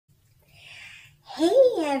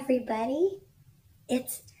Hey everybody,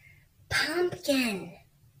 it's Pumpkin.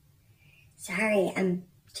 Sorry, I'm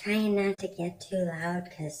trying not to get too loud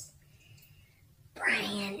because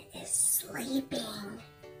Brian is sleeping.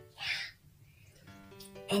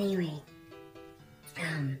 Yeah. Anyway,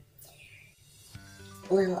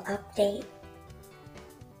 little update.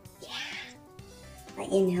 Yeah,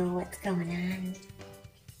 let you know what's going on.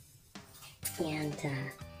 And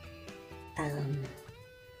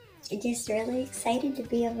just really excited to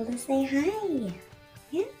be able to say hi.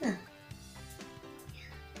 Yeah.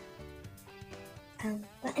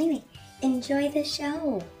 But anyway, enjoy the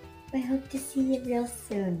show. I hope to see you real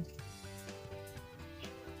soon.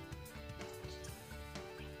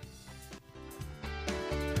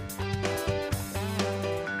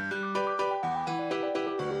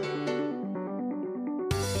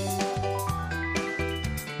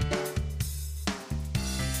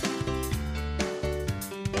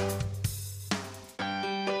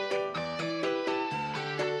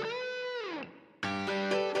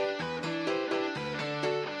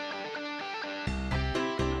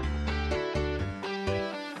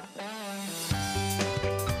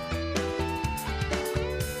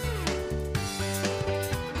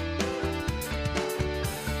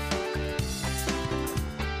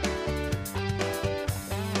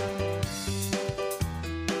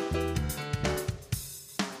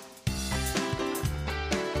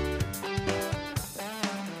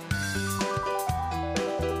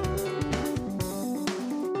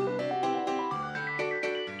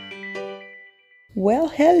 Well,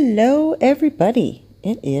 hello everybody.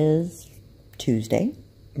 It is Tuesday,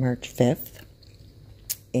 March 5th,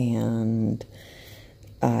 and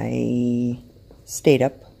I stayed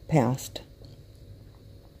up past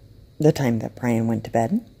the time that Brian went to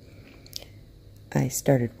bed. I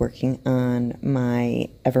started working on my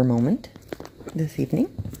Ever Moment this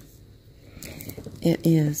evening. It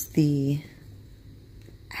is the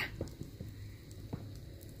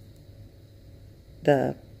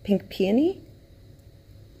pink peony.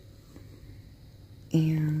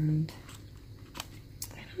 And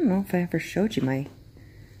I don't know if I ever showed you my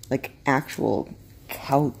actual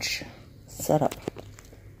couch setup,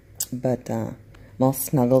 but I'm all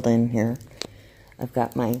snuggled in here. I've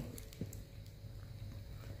got my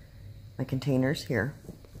containers here,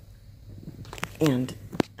 and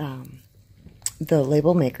the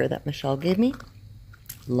label maker that Michelle gave me,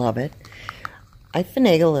 love it. I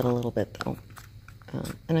finagle it a little bit though,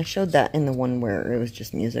 and I showed that in the one where it was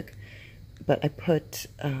just music. But I put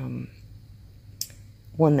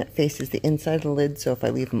one that faces the inside of the lid, so if I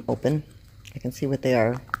leave them open, I can see what they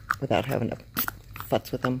are without having to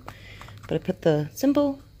futz with them. But I put the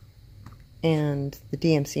symbol and the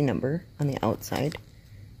DMC number on the outside.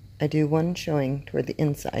 I do one showing toward the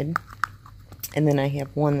inside, and then I have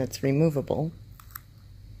one that's removable,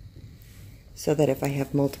 so that if I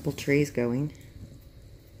have multiple trays going,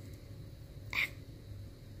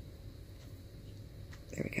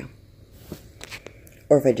 there we go.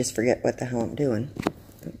 Or if I just forget what the hell I'm doing.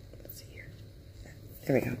 Let's see here.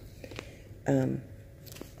 There we go.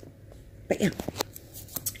 But yeah.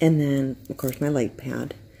 And then, of course, my light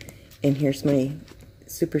pad. And here's my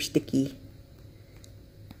super sticky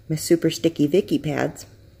Vicky pads.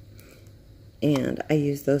 And I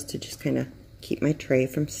use those to just kind of keep my tray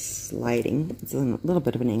from sliding. It's a little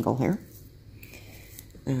bit of an angle here.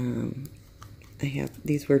 I have,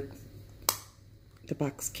 these were, the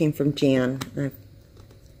box came from Jan. I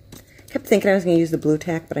kept thinking I was going to use the blue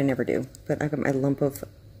tack, but I never do. But I've got my lump of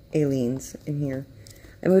Aleen's in here.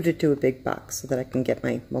 I moved it to a big box so that I can get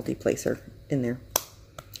my multi-placer in there.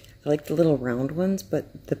 I like the little round ones,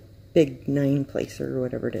 but the big 9-placer or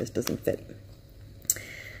whatever it is doesn't fit.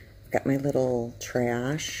 I've got my little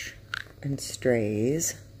trash and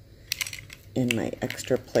strays and my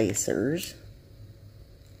extra placers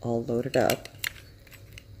all loaded up.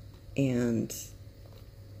 And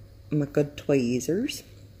my good tweezers.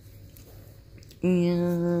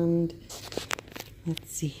 And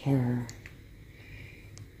let's see here.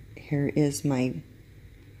 Here is my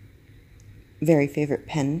very favorite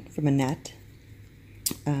pen from Annette.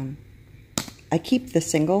 I keep the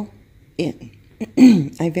single in.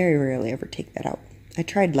 I very rarely ever take that out. I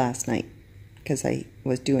tried last night because I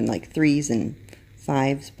was doing like 3s and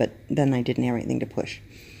 5s, but then I didn't have anything to push.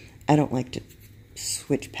 I don't like to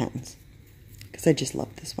switch pens because I just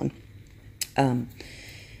love this one.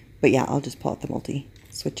 But yeah, I'll just pull out the multi,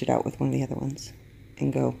 switch it out with one of the other ones,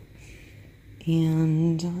 and go.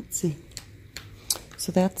 And let's see.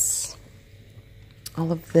 So that's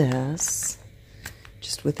all of this,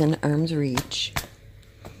 just within arm's reach.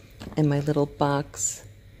 And my little box,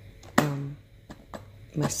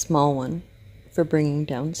 my small one, for bringing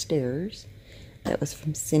downstairs. That was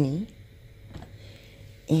from Cinny.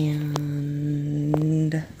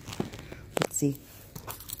 And let's see.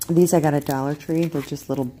 These I got at Dollar Tree. They're just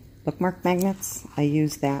little bookmark magnets. I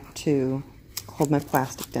use that to hold my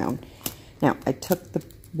plastic down. Now, I took the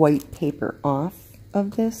white paper off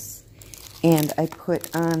of this, and I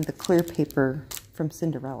put on the clear paper from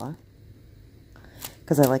Cinderella,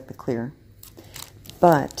 because I like the clear.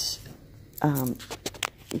 But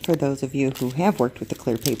for those of you who have worked with the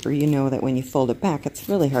clear paper, you know that when you fold it back, it's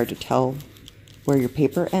really hard to tell where your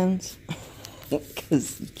paper ends,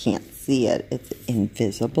 because you can't see it. It's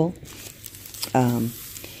invisible. And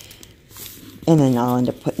then I'll end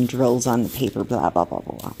up putting drills on the paper, blah, blah, blah,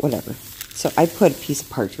 blah, blah, whatever. So I put a piece of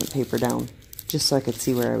parchment paper down just so I could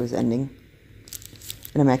see where I was ending.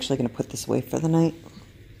 And I'm actually going to put this away for the night.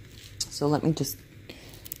 So let me just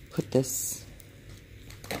put this,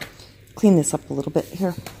 clean this up a little bit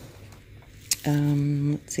here.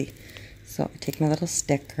 Let's see. So I take my little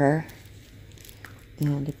sticker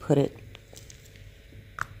and I put it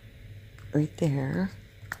right there.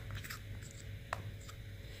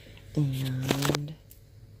 And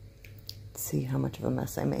let's see how much of a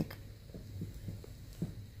mess I make.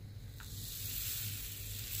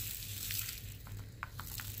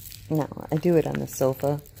 No, I do it on the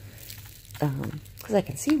sofa because I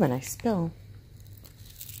can see when I spill.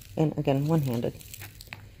 And again, one-handed.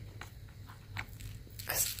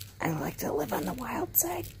 Because I like to live on the wild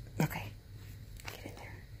side. Okay, get in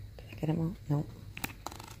there. Did I get them all? Nope.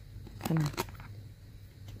 Come on.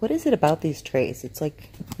 What is it about these trays? It's like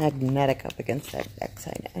magnetic up against that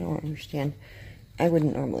backside. I don't understand. I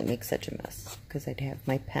wouldn't normally make such a mess because I'd have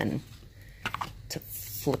my pen to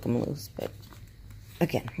flip them loose. But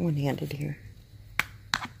again, one-handed here.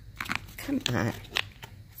 Come on.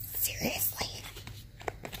 Seriously.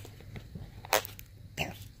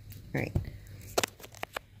 There. All right.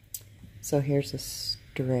 So here's a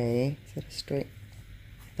stray. Is that a stray?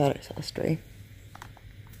 I thought I saw a stray.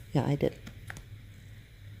 Yeah, I did.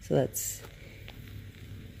 So that's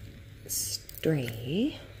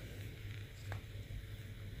stray.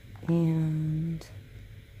 And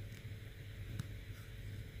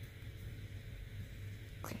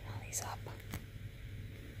clean all these up.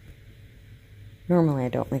 Normally I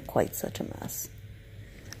don't make quite such a mess.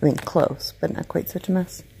 I mean, close, but not quite such a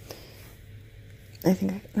mess. I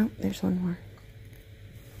think no, there's one more.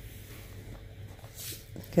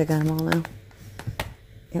 I think I got them all now.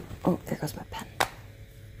 Yep. Oh, there goes my pen.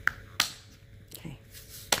 Okay.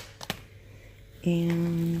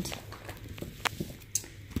 And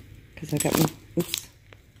because I got my, oops,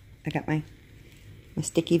 I got my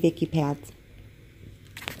sticky Vicky pads.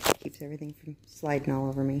 Keeps everything from sliding all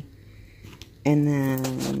over me. And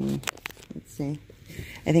then, let's see,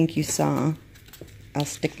 I think you saw, I'll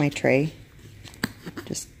stick my tray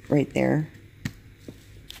just right there.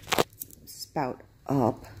 Spout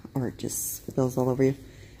up, or it just spills all over you.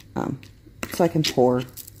 So I can pour,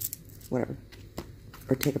 whatever,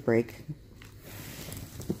 or take a break.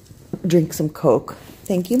 Drink some Coke.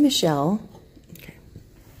 Thank you, Michelle. Okay.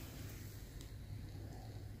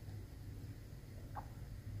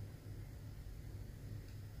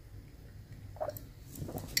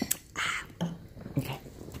 Okay.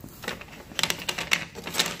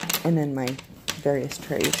 And then my various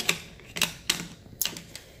trays.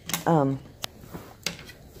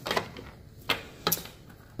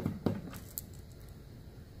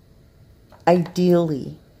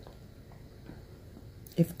 Ideally,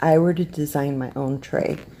 if I were to design my own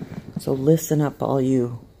tray, so listen up all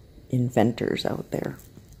you inventors out there,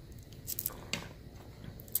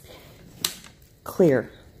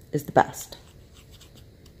 clear is the best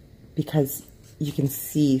because you can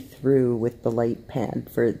see through with the light pad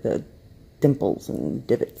for the dimples and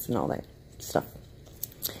divots and all that stuff.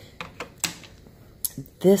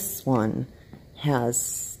 This one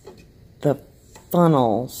has the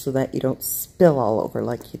funnel so that you don't spill all over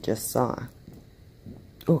like you just saw.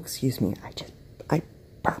 Oh, excuse me, I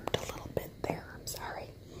burped a little bit there. I'm sorry,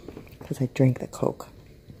 because I drank the Coke.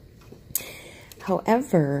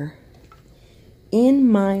 However,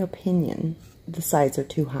 in my opinion, the sides are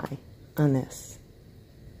too high on this.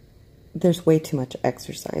 There's way too much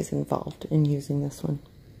exercise involved in using this one.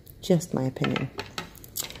 Just my opinion.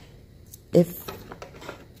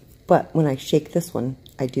 But when I shake this one,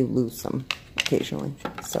 I do lose some occasionally.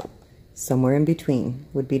 So somewhere in between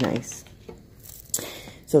would be nice.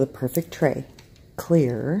 So the perfect tray,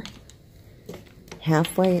 clear,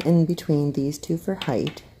 halfway in between these two for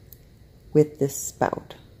height with this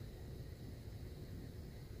spout.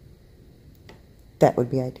 That would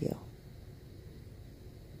be ideal.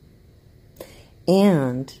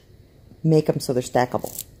 And make them so they're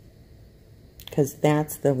stackable. Because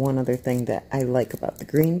that's the one other thing that I like about the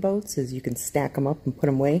green boats is you can stack them up and put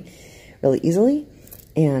them away really easily.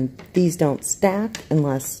 And these don't stack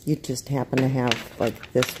unless you just happen to have,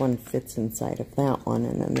 like, this one fits inside of that one,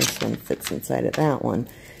 and then this one fits inside of that one.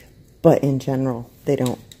 But in general, they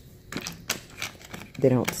don't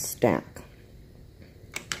stack.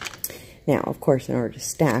 Now, of course, in order to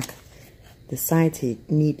stack, the sides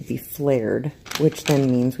need to be flared, which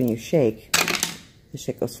then means when you shake, the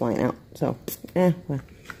shit goes flying out. So, well,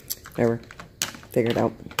 whatever. Figure it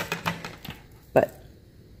out. But,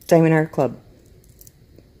 Diamond Art Club,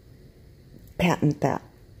 patent that.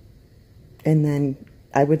 And then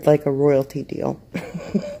I would like a royalty deal.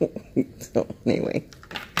 So, anyway.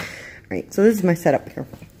 Alright, so this is my setup here.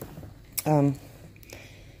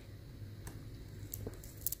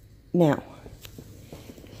 Now,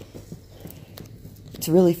 it's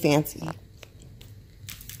really fancy.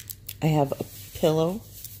 I have a pillow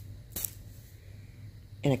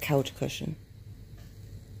and a couch cushion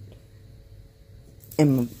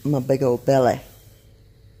and my big old belly.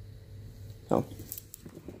 So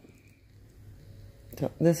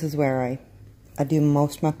this is where I do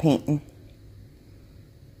most of my painting.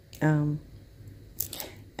 And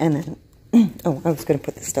then, oh, I was going to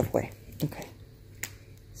put this stuff away. Okay.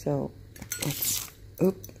 So, let's,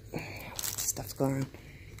 stuff's going on.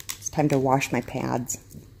 It's time to wash my pads.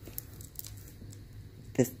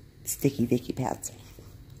 The sticky Vicky pads.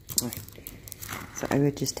 Alright. So I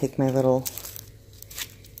would just take my little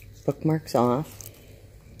bookmarks off.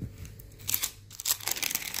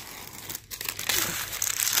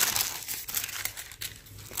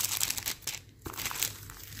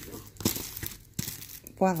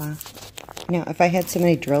 Voila. Now, if I had so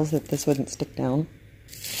many drills that this wouldn't stick down,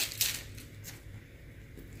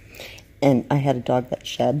 and I had a dog that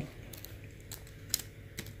shed,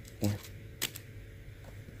 yeah,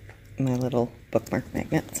 my little bookmark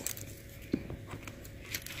magnets.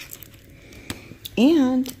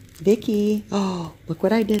 And Vicky, oh, look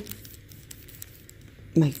what I did.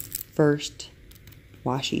 My first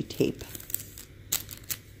washi tape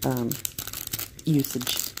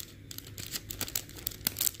usage.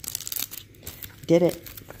 Did it.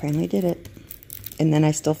 Finally did it. And then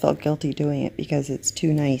I still felt guilty doing it because it's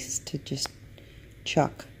too nice to just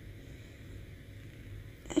chuck.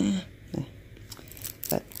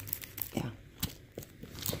 But, yeah.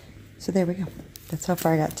 So there we go. That's how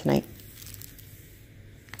far I got tonight.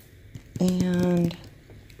 And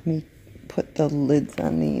let me put the lids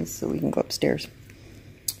on these so we can go upstairs.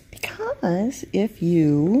 Because if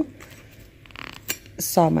you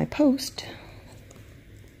saw my post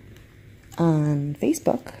on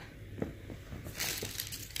Facebook,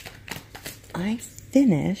 I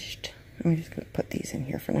finished, I'm just going to put these in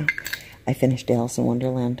here for now. I finished Alice in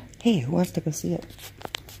Wonderland. Hey, who wants to go see it?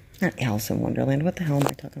 Not Alice in Wonderland, what the hell am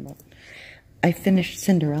I talking about? I finished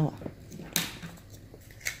Cinderella.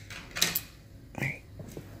 Alright.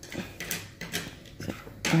 So,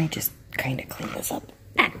 let me just kind of clean this up.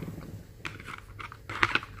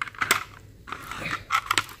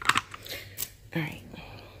 Alright.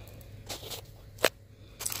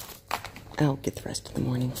 I'll get the rest of the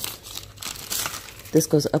morning. This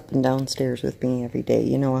goes up and downstairs with me every day.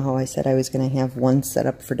 You know how I said I was going to have one set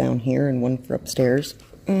up for down here and one for upstairs?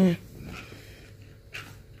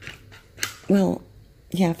 Well,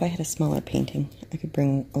 yeah, if I had a smaller painting, I could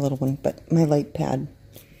bring a little one, but my light pad,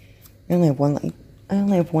 I only have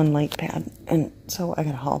one light pad, and so I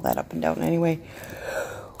gotta haul that up and down anyway.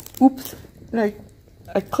 Oops. And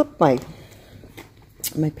I clipped my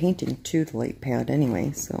painting to the light pad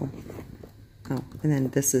anyway, so. Oh, and then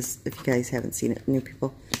this is, if you guys haven't seen it, new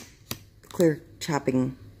people, clear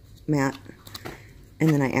chopping mat. And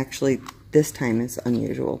then I actually, this time is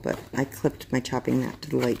unusual, but I clipped my chopping mat to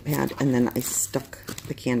the light pad, and then I stuck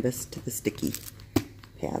the canvas to the sticky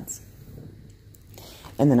pads.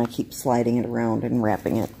 And then I keep sliding it around and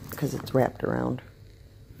wrapping it, because it's wrapped around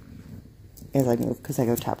as I move, because I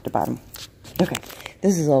go top to bottom. Okay,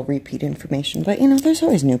 this is all repeat information, but you know, there's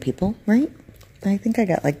always new people, right? I think I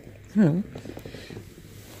got like, I don't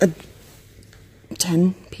know,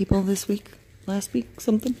 10 people this week, last week,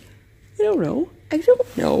 something. I don't know.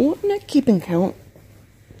 I'm not keeping count.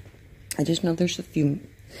 I just know there's a few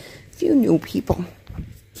new people.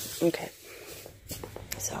 Okay.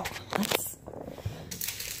 So, let's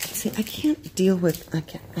see. I can't deal with, I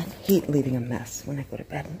hate leaving a mess when I go to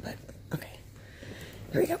bed, but, okay.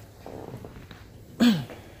 Here we go.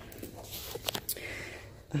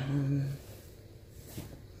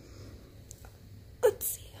 Let's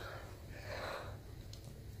see.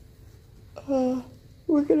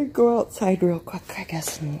 We're gonna go outside real quick, I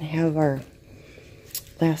guess, and have our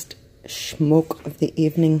last smoke of the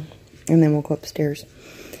evening, and then we'll go upstairs.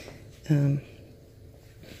 And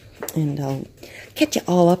I'll catch you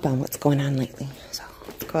all up on what's going on lately. So,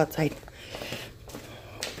 let's go outside.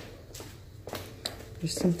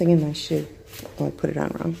 There's something in my shoe. Oh, I put it on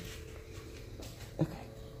wrong. Okay.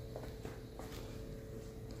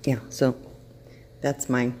 Yeah, so that's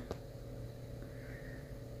my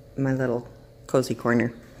little cozy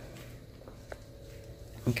corner.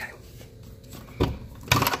 Okay.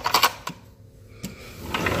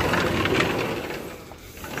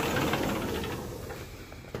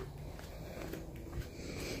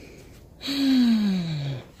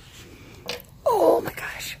 Oh my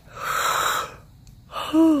gosh.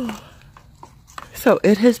 So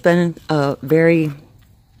it has been a very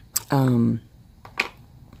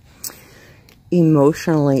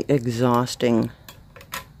emotionally exhausting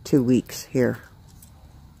 2 weeks here.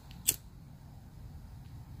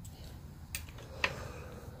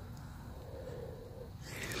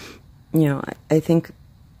 You know, I think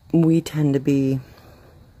we tend to be,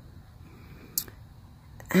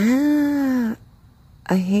 I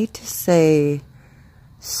hate to say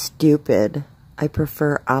stupid. I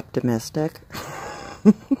prefer optimistic.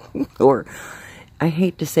 Or I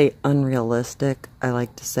hate to say unrealistic. I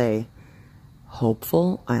like to say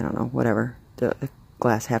hopeful. I don't know, whatever. The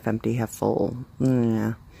glass half empty, half full.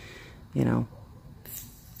 Yeah. You know,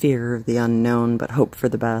 fear of the unknown, but hope for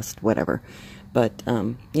the best, whatever. But,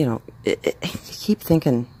 you know, you keep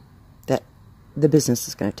thinking that the business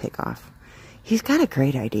is going to take off. He's got a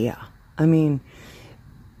great idea. I mean,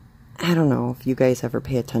 I don't know if you guys ever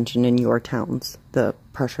pay attention in your towns. The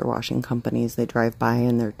pressure washing companies, they drive by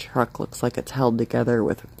and their truck looks like it's held together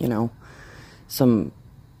with, you know, some,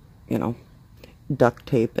 you know, duct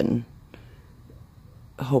tape and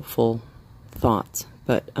hopeful thoughts.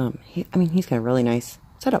 But, I mean, he's got a really nice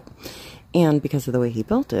setup. And because of the way he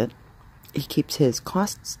built it, he keeps his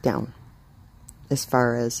costs down as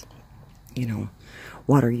far as, you know,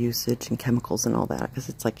 water usage and chemicals and all that, because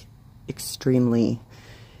it's like extremely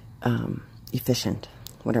efficient,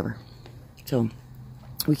 whatever. So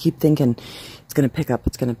we keep thinking it's going to pick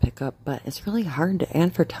up, but it's really hard to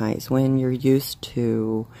advertise when you're used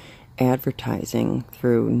to advertising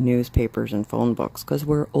through newspapers and phone books, because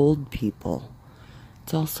we're old people.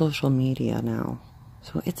 It's all social media now,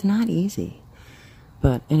 so it's not easy.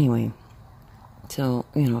 But anyway, so,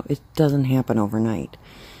 you know, it doesn't happen overnight.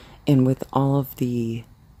 And with all of the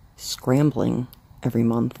scrambling every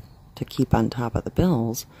month to keep on top of the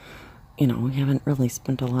bills, you know, we haven't really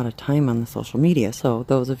spent a lot of time on the social media. So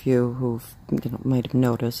those of you who, you know, might have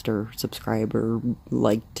noticed or subscribed or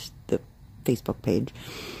liked the Facebook page,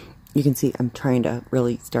 you can see I'm trying to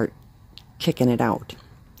really start kicking it out.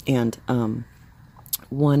 And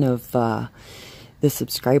one of the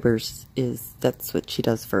subscribers that's what she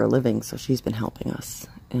does for a living, so she's been helping us.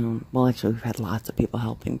 Well, actually, we've had lots of people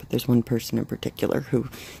helping, but there's one person in particular who,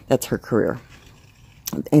 that's her career.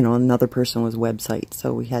 You know, another person was website,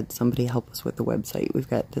 so we had somebody help us with the website. We've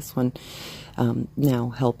got this one now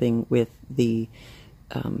helping with the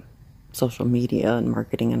social media and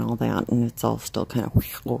marketing and all that, and it's all still kind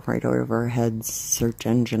of right over our heads, search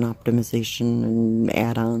engine optimization and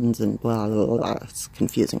add-ons and blah, blah, blah, blah. It's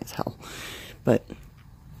confusing as hell. But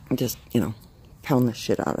just, you know, pound the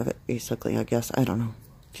shit out of it, basically, I guess. I don't know.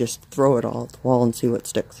 Just throw it all at the wall and see what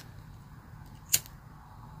sticks.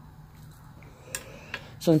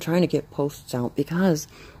 So I'm trying to get posts out because,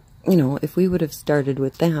 you know, if we would have started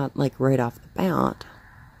with that, like, right off the bat,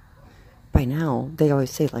 by now, they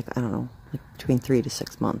always say, like, I don't know, like between 3 to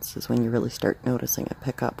 6 months is when you really start noticing it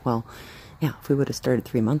pick up. Well, yeah, if we would have started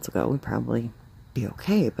 3 months ago, we'd probably be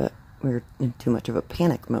okay, but we were in too much of a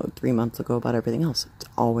panic mode 3 months ago about everything else. It's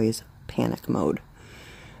always panic mode.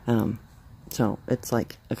 So it's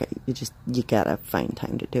like, okay, you gotta find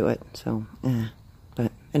time to do it. So,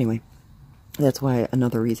 but anyway, that's why,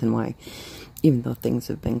 another reason why, even though things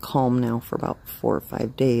have been calm now for about 4 or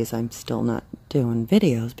 5 days, I'm still not doing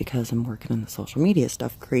videos because I'm working on the social media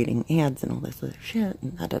stuff, creating ads and all this other shit.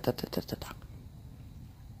 And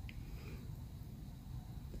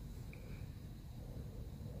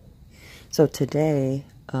So today,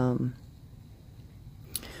 well,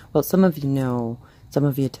 some of you know, some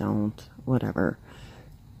of you don't, whatever.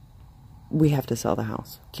 We have to sell the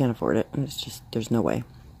house. Can't afford it. And it's just, there's no way.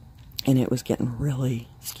 And it was getting really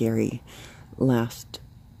scary.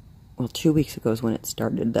 2 weeks ago is when it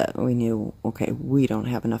started that we knew, okay, we don't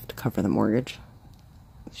have enough to cover the mortgage.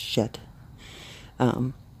 Shit.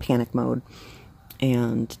 Panic mode.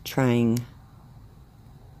 And trying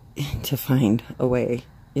to find a way.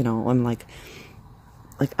 You know, I'm like,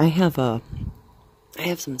 like, I have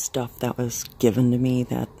some stuff that was given to me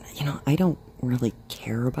that, you know, I don't really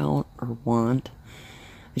care about or want.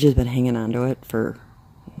 I've just been hanging on to it for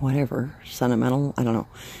whatever, sentimental, I don't know.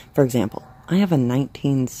 For example, I have a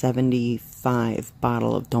 1975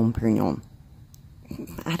 bottle of Dom Perignon.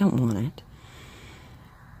 I don't want it.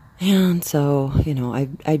 And so, you know, I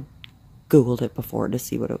Googled it before to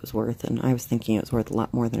see what it was worth, and I was thinking it was worth a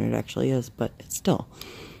lot more than it actually is, but it's still,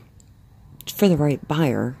 for the right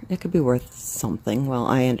buyer, it could be worth something. Well,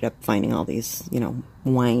 I ended up finding all these, you know,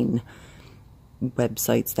 wine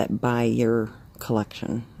websites that buy your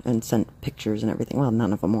collection and sent pictures and everything. Well,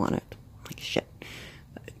 none of them want it. Like shit.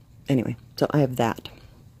 But anyway, so I have that.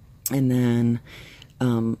 And then,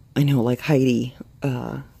 I know, like Heidi,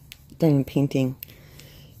 diamond painting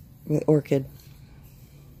with orchid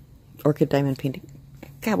diamond painting.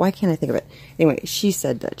 God, why can't I think of it? Anyway, she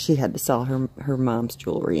said that she had to sell her mom's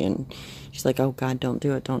jewelry, and she's like, oh God, don't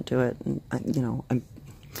do it. And I, you know,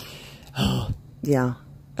 yeah.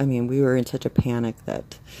 I mean, we were in such a panic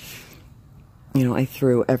that, you know, I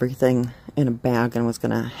threw everything in a bag and was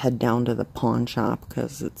going to head down to the pawn shop,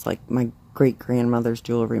 because it's like my great-grandmother's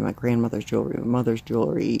jewelry, my grandmother's jewelry, my mother's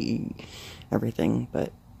jewelry, everything.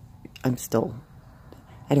 But I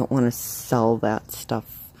don't want to sell that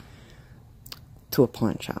stuff to a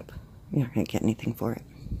pawn shop. You're not going to get anything for it.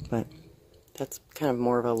 But that's kind of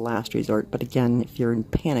more of a last resort. But again, if you're in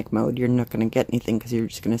panic mode, you're not going to get anything, because you're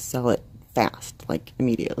just going to sell it fast, like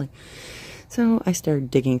immediately. So I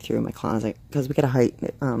started digging through my closet, because we gotta hide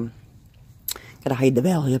the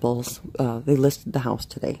valuables. They listed the house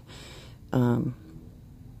today. Signs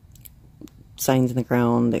in the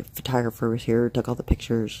ground. The photographer was here, took all the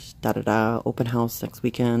pictures. Open house next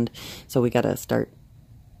weekend. So we gotta start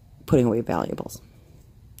putting away valuables.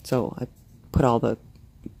 So I put all the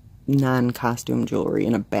non-costume jewelry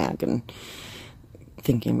in a bag, and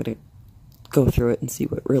thinking I'm gonna go through it and see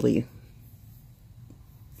what really,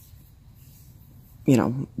 you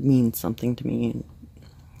know, means something to me, and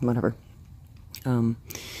whatever.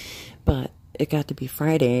 But it got to be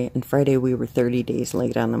Friday, and Friday we were 30 days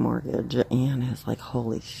late on the mortgage, and I was like,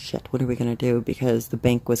 holy shit, what are we gonna do? Because the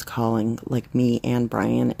bank was calling, like, me and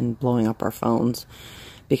Brian, and blowing up our phones,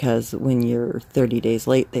 because when you're 30 days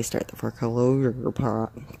late, they start the foreclosure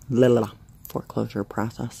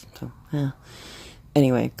process. So, yeah.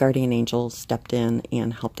 Anyway, Guardian Angel stepped in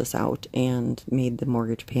and helped us out and made the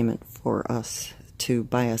mortgage payment for us to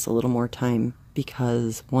buy us a little more time,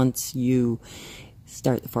 because once you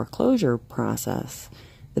start the foreclosure process,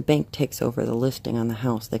 the bank takes over the listing on the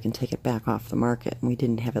house. They can take it back off the market, and we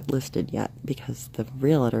didn't have it listed yet because the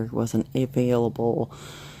realtor wasn't available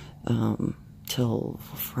till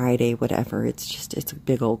Friday, whatever. It's a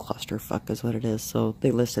big old clusterfuck is what it is. So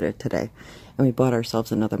they listed it today, and we bought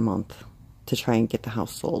ourselves another month to try and get the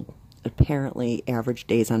house sold. Apparently, average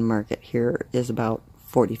days on market here is about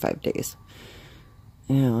 45 days.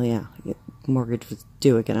 Well, yeah, mortgage was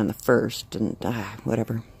due again on the 1st, and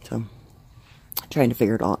whatever. So, trying to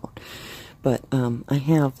figure it all out. But I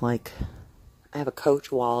have a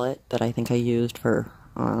Coach wallet that I think I used for,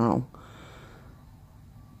 I don't know,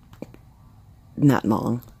 not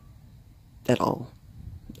long at all.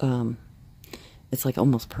 It's like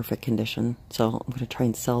almost perfect condition, so I'm going to try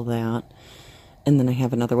and sell that. And then I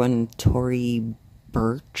have another one, Tory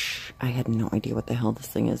Burch. I had no idea what the hell this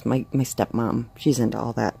thing is. My stepmom, she's into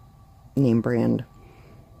all that name brand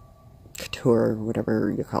couture,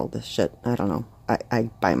 whatever you call this shit. I don't know. I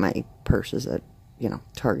buy my purses at, you know,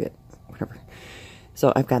 Target, whatever.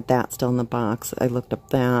 So I've got that still in the box. I looked up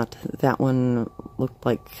that. That one looked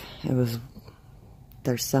like it was,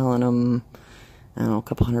 they're selling them, I don't know, a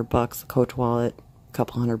couple $100. The Coach wallet, a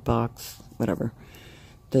couple $100, whatever.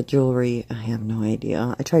 The jewelry, I have no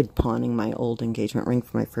idea. I tried pawning my old engagement ring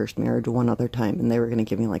from my first marriage one other time, and they were going to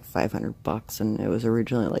give me like $500, and it was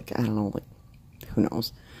originally like, I don't know, like, who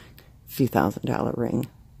knows, a few $1,000 ring.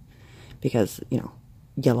 Because, you know,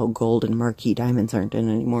 yellow gold and marquee diamonds aren't in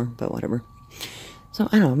anymore, but whatever. So,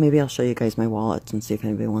 I don't know, maybe I'll show you guys my wallets and see if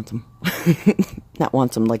anybody wants them. Not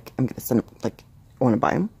wants them, like, I'm going to send them, like, I want to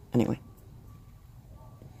buy them. Anyway.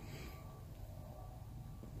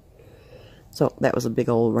 So, that was a big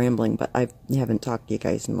old rambling, but I haven't talked to you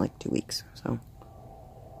guys in like 2 weeks, so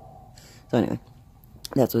anyway,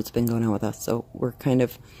 that's what's been going on with us. So, we're kind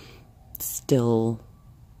of still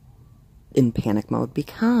in panic mode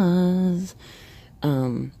because,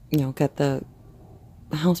 you know, got the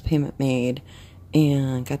house payment made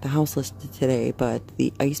and got the house listed today, but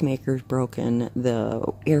the ice maker's broken, the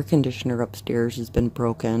air conditioner upstairs has been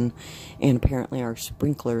broken, and apparently our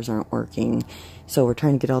sprinklers aren't working. So we're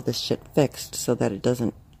trying to get all this shit fixed so that it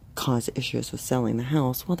doesn't cause issues with selling the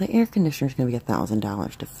house. Well, the air conditioner is going to be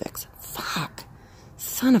 $1,000 to fix. Fuck.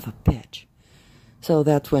 Son of a bitch. So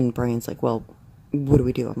that's when Brian's like, well, what do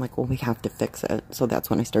we do? I'm like, well, we have to fix it. So that's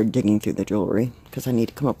when I started digging through the jewelry, because I need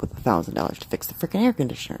to come up with $1,000 to fix the freaking air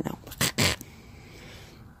conditioner now.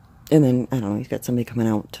 And then, I don't know, he's got somebody coming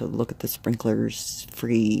out to look at the sprinklers,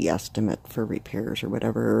 free estimate for repairs or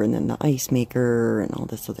whatever, and then the ice maker and all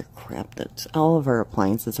this other crap. That's all of our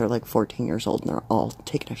appliances are like 14 years old, and they're all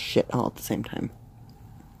taking a shit all at the same time.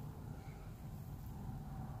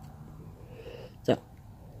 So,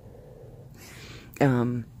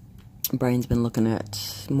 Brian's been looking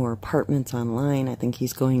at more apartments online. I think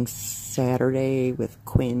he's going Saturday with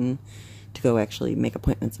Quinn to go actually make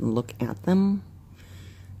appointments and look at them.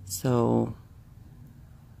 So,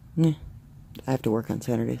 I have to work on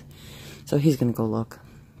Saturdays. So he's going to go look.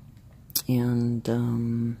 And,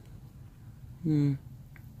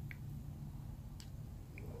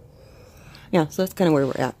 yeah, so that's kind of where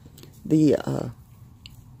we're at. The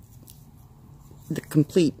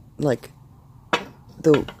complete, like,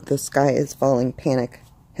 the sky is falling panic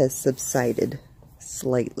has subsided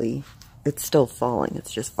slightly. It's still falling.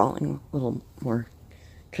 It's just falling a little more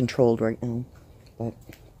controlled right now. But,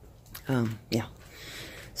 yeah.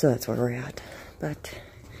 So that's where we're at. But,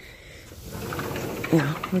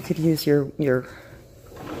 yeah, we could use your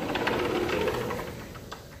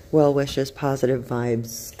well wishes, positive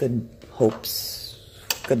vibes, good hopes,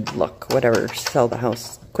 good luck, whatever. Sell the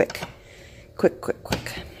house quick. Quick.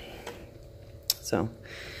 So,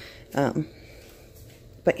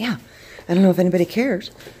 but yeah, I don't know if anybody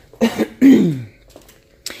cares. Hey,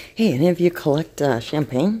 any of you collect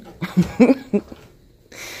champagne?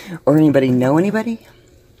 Or anybody know anybody?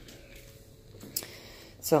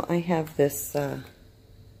 So I have this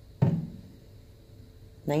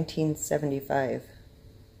 1975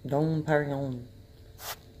 Dom Perignon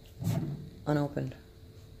unopened.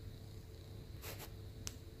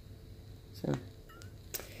 So,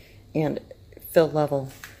 and fill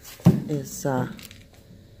level is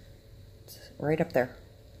right up there.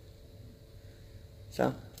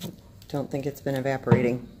 So, don't think it's been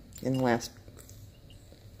evaporating in the last,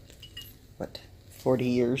 what, 40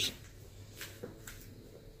 years?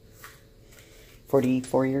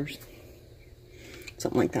 44 years?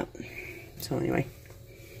 Something like that. So anyway,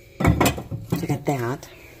 so I got that.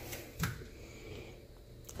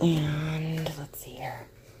 And let's see here.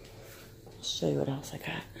 I'll show you what else I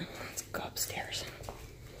got. Let's go upstairs.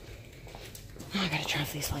 Oh, I gotta turn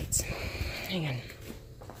off these lights. Hang on.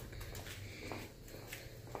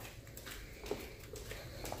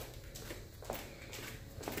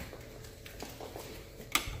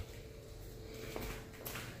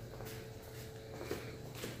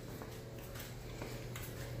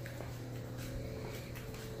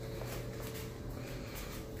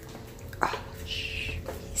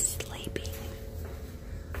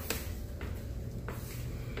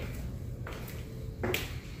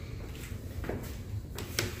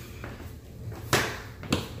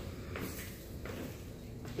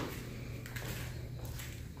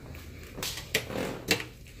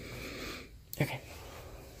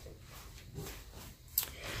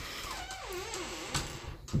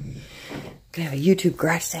 Gonna have a YouTube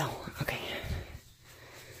garage sale. Okay.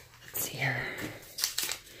 Let's see here.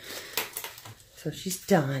 So she's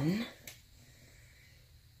done.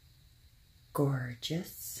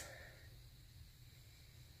 Gorgeous.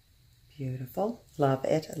 Beautiful. Love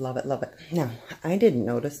it. Love it. Love it. Now, I didn't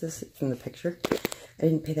notice this from the picture. I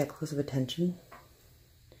didn't pay that close of attention.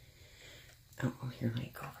 Oh, here, let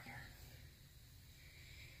me go over here.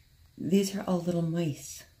 These are all little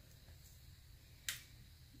mice.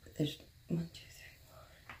 There's 1, 2, 3,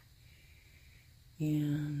 4.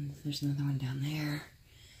 And there's another one down there.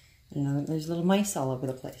 And there's little mice all over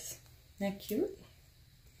the place. Isn't that cute?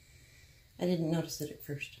 I didn't notice it at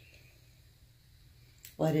first.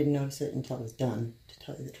 Well, I didn't notice it until it was done, to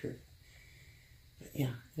tell you the truth. But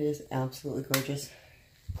yeah, it is absolutely gorgeous.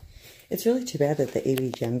 It's really too bad that the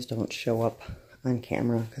AV gems don't show up on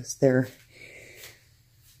camera, because they're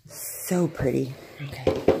so pretty.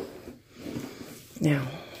 Okay. Now,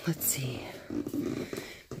 let's see.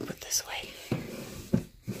 Put this away.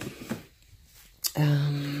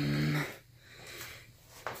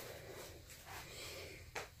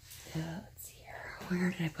 Let's see here.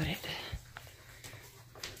 Where did I put it?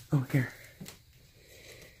 Oh, here.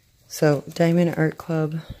 So, Diamond Art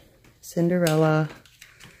Club, Cinderella.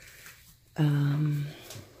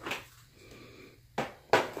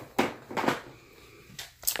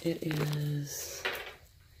 It is...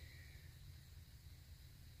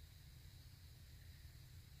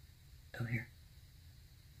 Oh, here.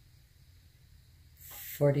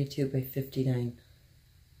 42 by 59.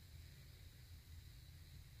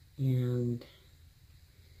 And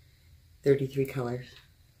 33 colors.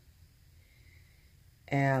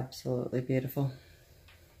 Absolutely beautiful.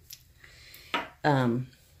 I'll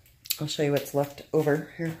show you what's left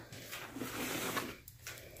over here.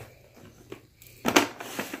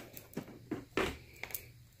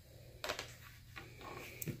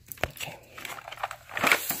 Okay.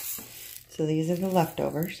 So these are the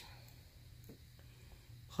leftovers.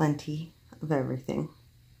 Plenty of everything.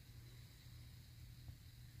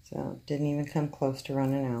 So didn't even come close to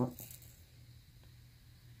running out.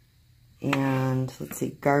 And let's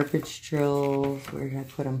see, garbage drills. Where did I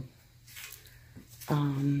put them?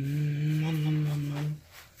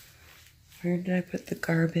 Where did I put the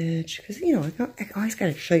garbage? Because, you know, I always got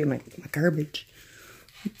to show you my garbage.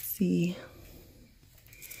 Let's see.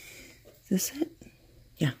 Is this it?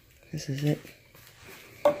 Yeah, this is it.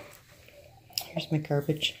 Here's my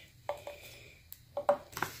garbage.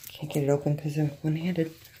 Can't get it open because I'm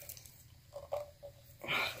one-handed.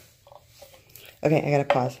 Okay, I gotta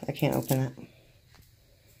pause. I can't open it.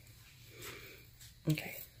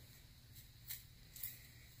 Okay.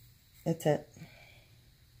 That's it.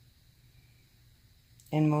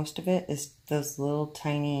 And most of it is those little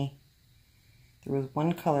tiny, there was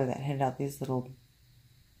one color that had out these little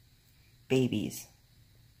babies.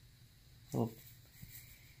 Little,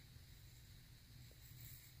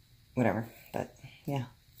 whatever, but yeah.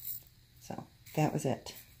 So that was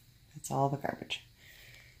it. That's all the garbage.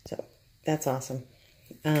 So that's awesome.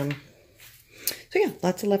 So yeah,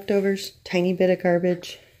 lots of leftovers, tiny bit of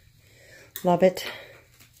garbage. Love it.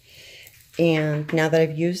 And now that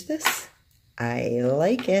I've used this, I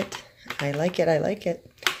like it. I like it. I like it.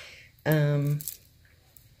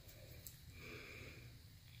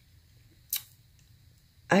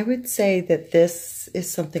 I would say that this is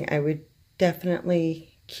something I would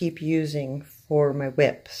definitely keep using for my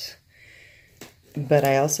whips. But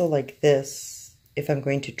I also like this if I'm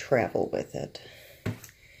going to travel with it. But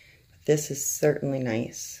this is certainly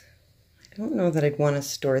nice. I don't know that I'd want to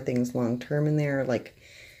store things long term in there, like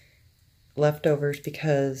leftovers,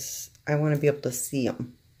 because I want to be able to see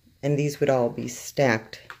them. And these would all be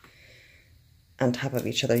stacked on top of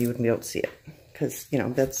each other. You wouldn't be able to see it because, you know,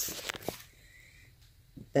 that's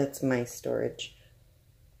my storage.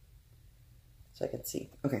 So I can see.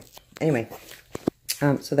 Okay. Anyway,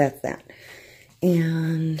 so that's that.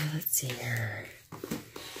 And let's see here.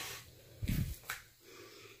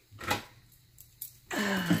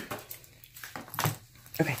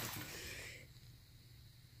 Okay.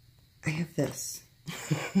 I have this.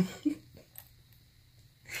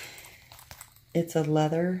 It's a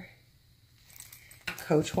leather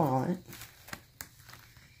Coach wallet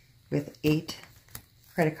with 8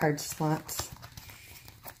 credit card slots,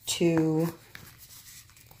 2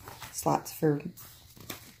 slots for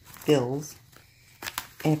bills,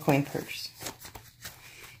 and a coin purse.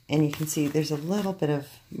 And you can see there's a little bit of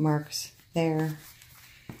marks there,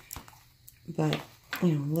 but,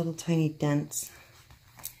 you know, little tiny dents.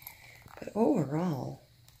 But overall,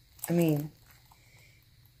 I mean,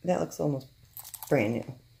 that looks almost brand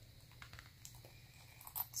new.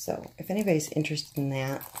 So if anybody's interested in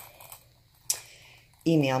that,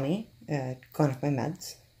 email me at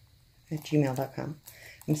goneoffmymeds@gmail.com.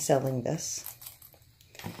 I'm selling this.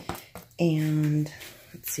 And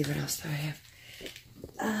let's see, what else do I have?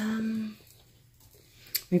 Let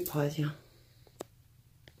me pause you.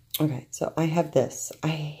 Okay, so I have this.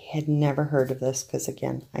 I had never heard of this because,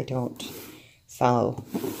 again, I don't follow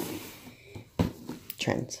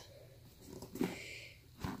trends.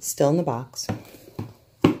 Still in the box.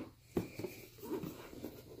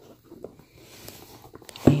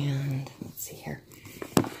 And let's see here.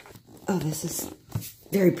 Oh, this is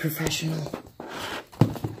very professional.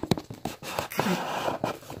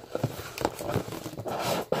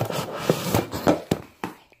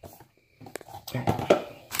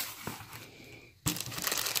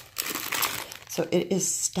 So it is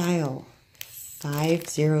style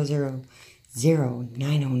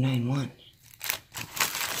 50009091.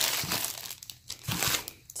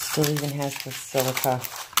 Still even has the silica.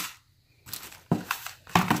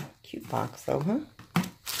 Cute box though, huh?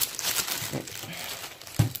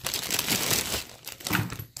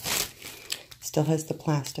 Still has the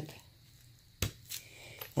plastic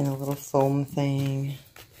and a little foam thing.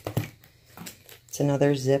 It's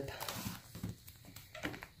another zip.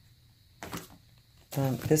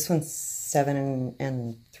 This one's 7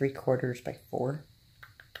 3/4 by 4.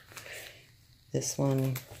 This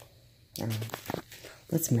one,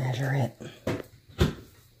 let's measure it.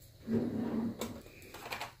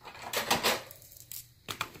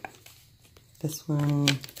 This one,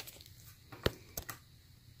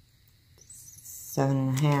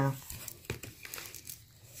 7.5.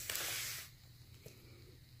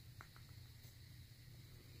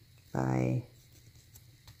 By,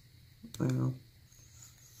 I don't know,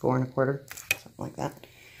 4 1/4, something like that.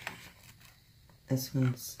 This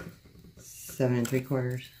one's 7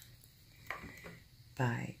 3/4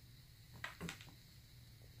 by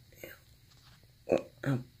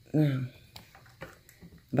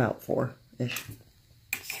about 4-ish,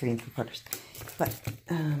 3 3/4. But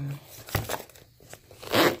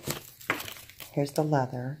here's the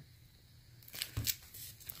leather.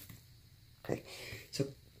 Okay, so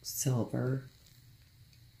silver,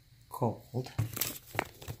 gold.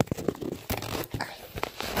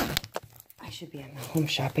 I should be on the Home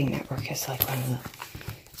Shopping Network as like one of those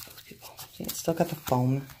people. See, it's still got the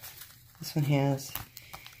foam. This one has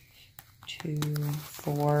 2,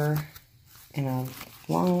 4, and a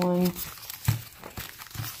long one.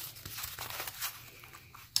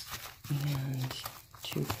 And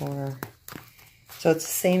 2, 4. So it's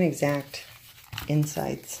the same exact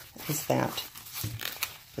insides as that,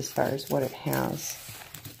 as far as what it has.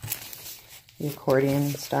 The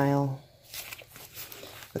accordion style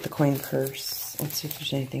with the coin purse. Let's see if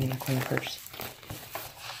there's anything in the coin purse.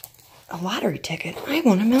 A lottery ticket. I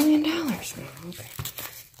won $1 million. Oh, okay.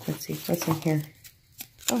 Let's see what's in here.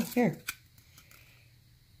 Oh, here.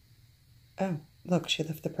 Oh, look, she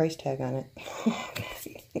left the price tag on it.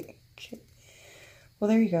 Well,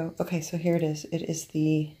 there you go. Okay, so here it is. It is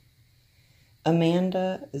the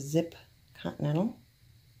Amanda Zip Continental.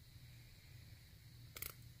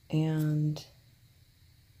 And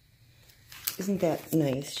isn't that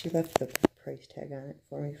nice? She left the price tag on it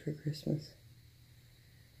for me for Christmas.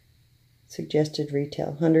 Suggested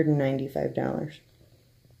retail, $195.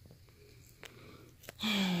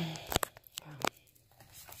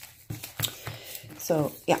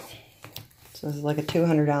 So, yeah. So this is like a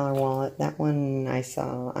 $200 wallet. That one I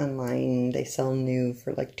saw online. They sell new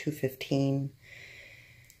for like $215.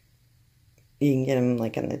 You can get them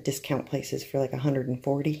like in the discount places for like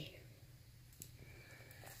 $140.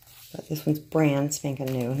 But this one's brand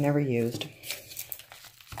spanking new, never used.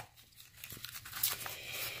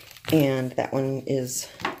 And that one is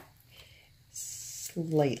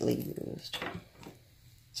slightly used.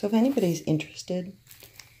 So if anybody's interested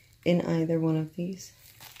in either one of these,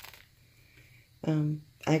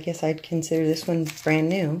 I guess I'd consider this one brand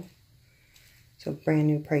new. So brand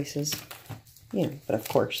new prices, you know, but of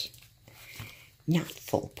course, not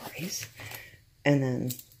full price. And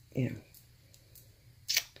then, you know,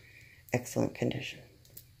 excellent condition.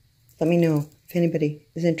 Let me know if anybody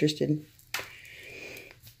is interested.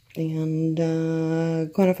 And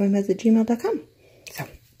quantifiedmeds@gmail.com. So,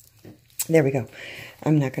 there we go.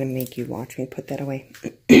 I'm not going to make you watch me put that away.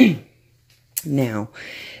 Now,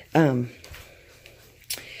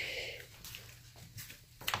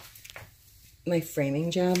 my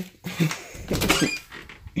framing job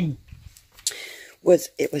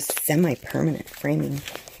was semi-permanent framing.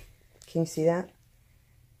 Can you see that?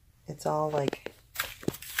 It's all like,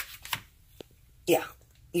 yeah,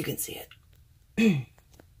 you can see it.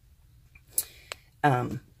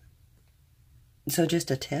 So just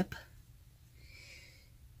a tip.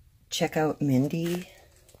 Check out Mindy's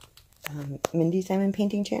Diamond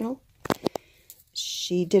Painting channel.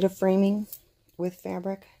 She did a framing with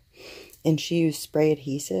fabric, and she used spray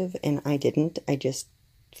adhesive, and I didn't. I just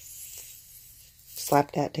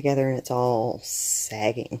slapped that together, and it's all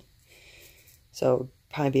sagging. So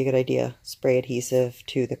probably be a good idea. Spray adhesive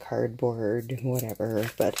to the cardboard, whatever.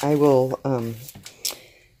 But I will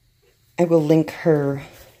link her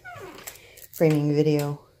framing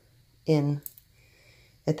video in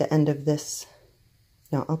at the end of this.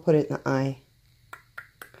 No, I'll put it in the eye.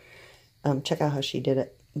 Check out how she did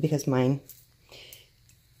it, because mine,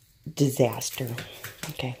 disaster.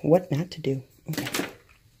 Okay, what not to do. Okay.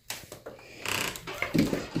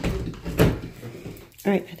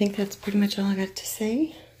 Alright, I think that's pretty much all I got to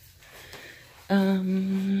say.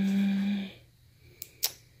 Yeah,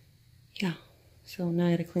 so now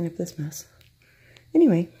I gotta clean up this mess.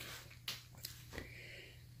 Anyway.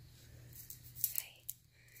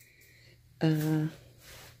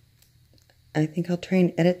 I think I'll try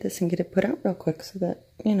and edit this and get it put out real quick so that,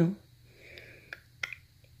 you know.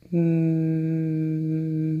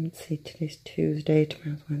 Let's see, today's Tuesday,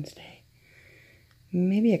 tomorrow's Wednesday.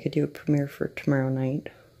 Maybe I could do a premiere for tomorrow night.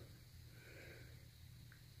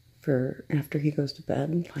 For after he goes to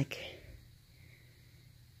bed, like,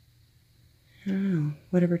 I don't know,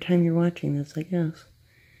 whatever time you're watching this, I guess.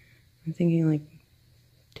 I'm thinking like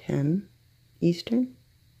 10 Eastern.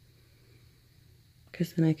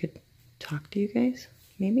 Because then I could talk to you guys,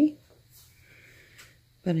 maybe.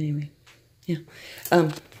 But anyway, yeah.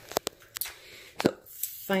 So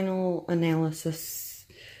final analysis,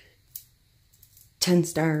 10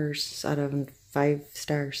 stars out of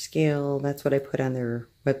 5-star scale. That's what I put on their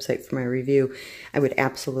website for my review. I would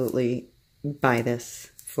absolutely buy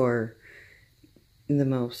this for the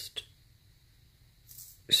most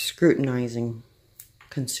scrutinizing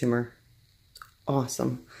consumer.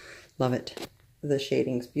 Awesome. Love it. The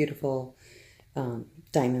shading's beautiful.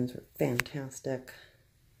 Diamonds were fantastic.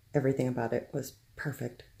 Everything about it was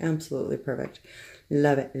perfect. Absolutely perfect.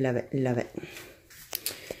 Love it, love it, love it.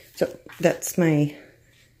 So that's my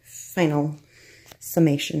final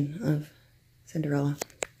summation of Cinderella.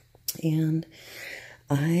 And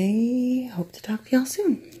I hope to talk to y'all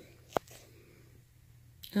soon.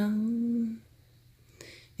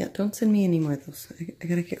 Yeah, don't send me any more of those. I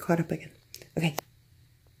gotta get caught up again. Okay.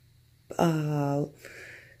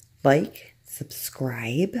 Like,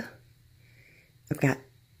 subscribe. I've got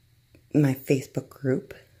my Facebook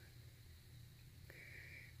group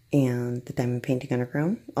and the Diamond Painting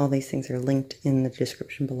Underground. All these things are linked in the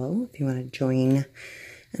description below if you want to join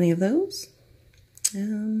any of those.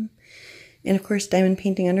 And of course, Diamond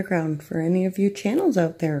Painting Underground for any of you channels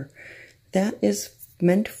out there. That is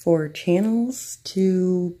meant for channels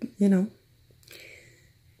to, you know,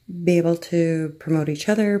 be able to promote each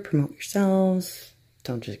other, promote yourselves.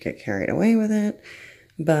 Don't just get carried away with it.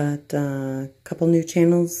 But a couple new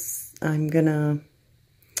channels I'm gonna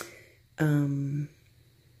do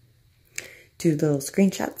little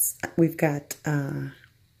screenshots. We've got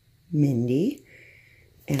Mindy,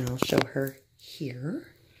 and I'll show her here.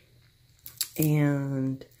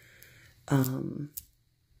 And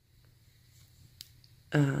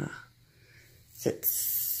is it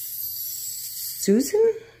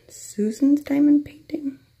Susan? Susan's diamond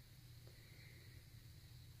painting?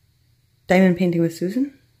 Diamond painting with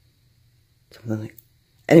Susan? Something like.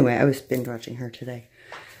 Anyway, I was binge watching her today.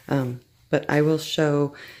 But I will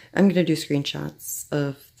show, I'm going to do screenshots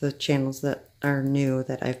of the channels that are new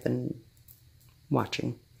that I've been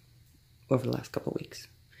watching over the last couple weeks.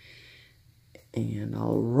 And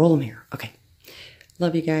I'll roll them here. Okay.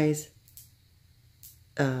 Love you guys.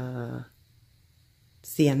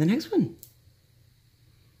 See you on the next one.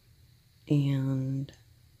 And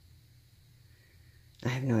I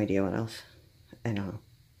have no idea what else. I don't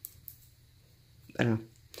know.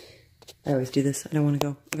 I always do this. I don't want to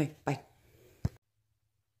go. Okay, bye.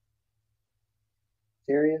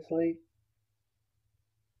 Seriously?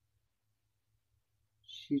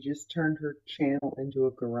 She just turned her channel into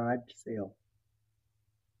a garage sale.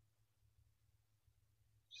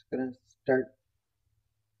 She's gonna start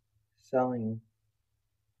selling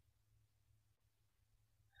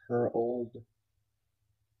her old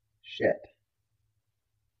shit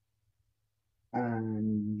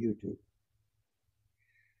on YouTube.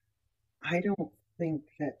 I don't think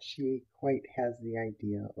that she quite has the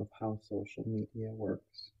idea of how social media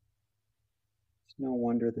works. It's no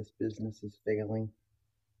wonder this business is failing.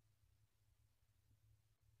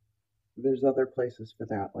 There's other places for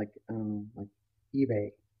that, like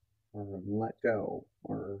eBay or Let Go,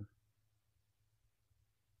 or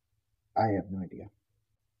I have no idea.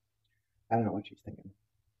 I don't know what she's thinking.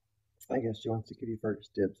 I guess she wants to give you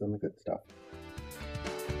first dibs on the good stuff.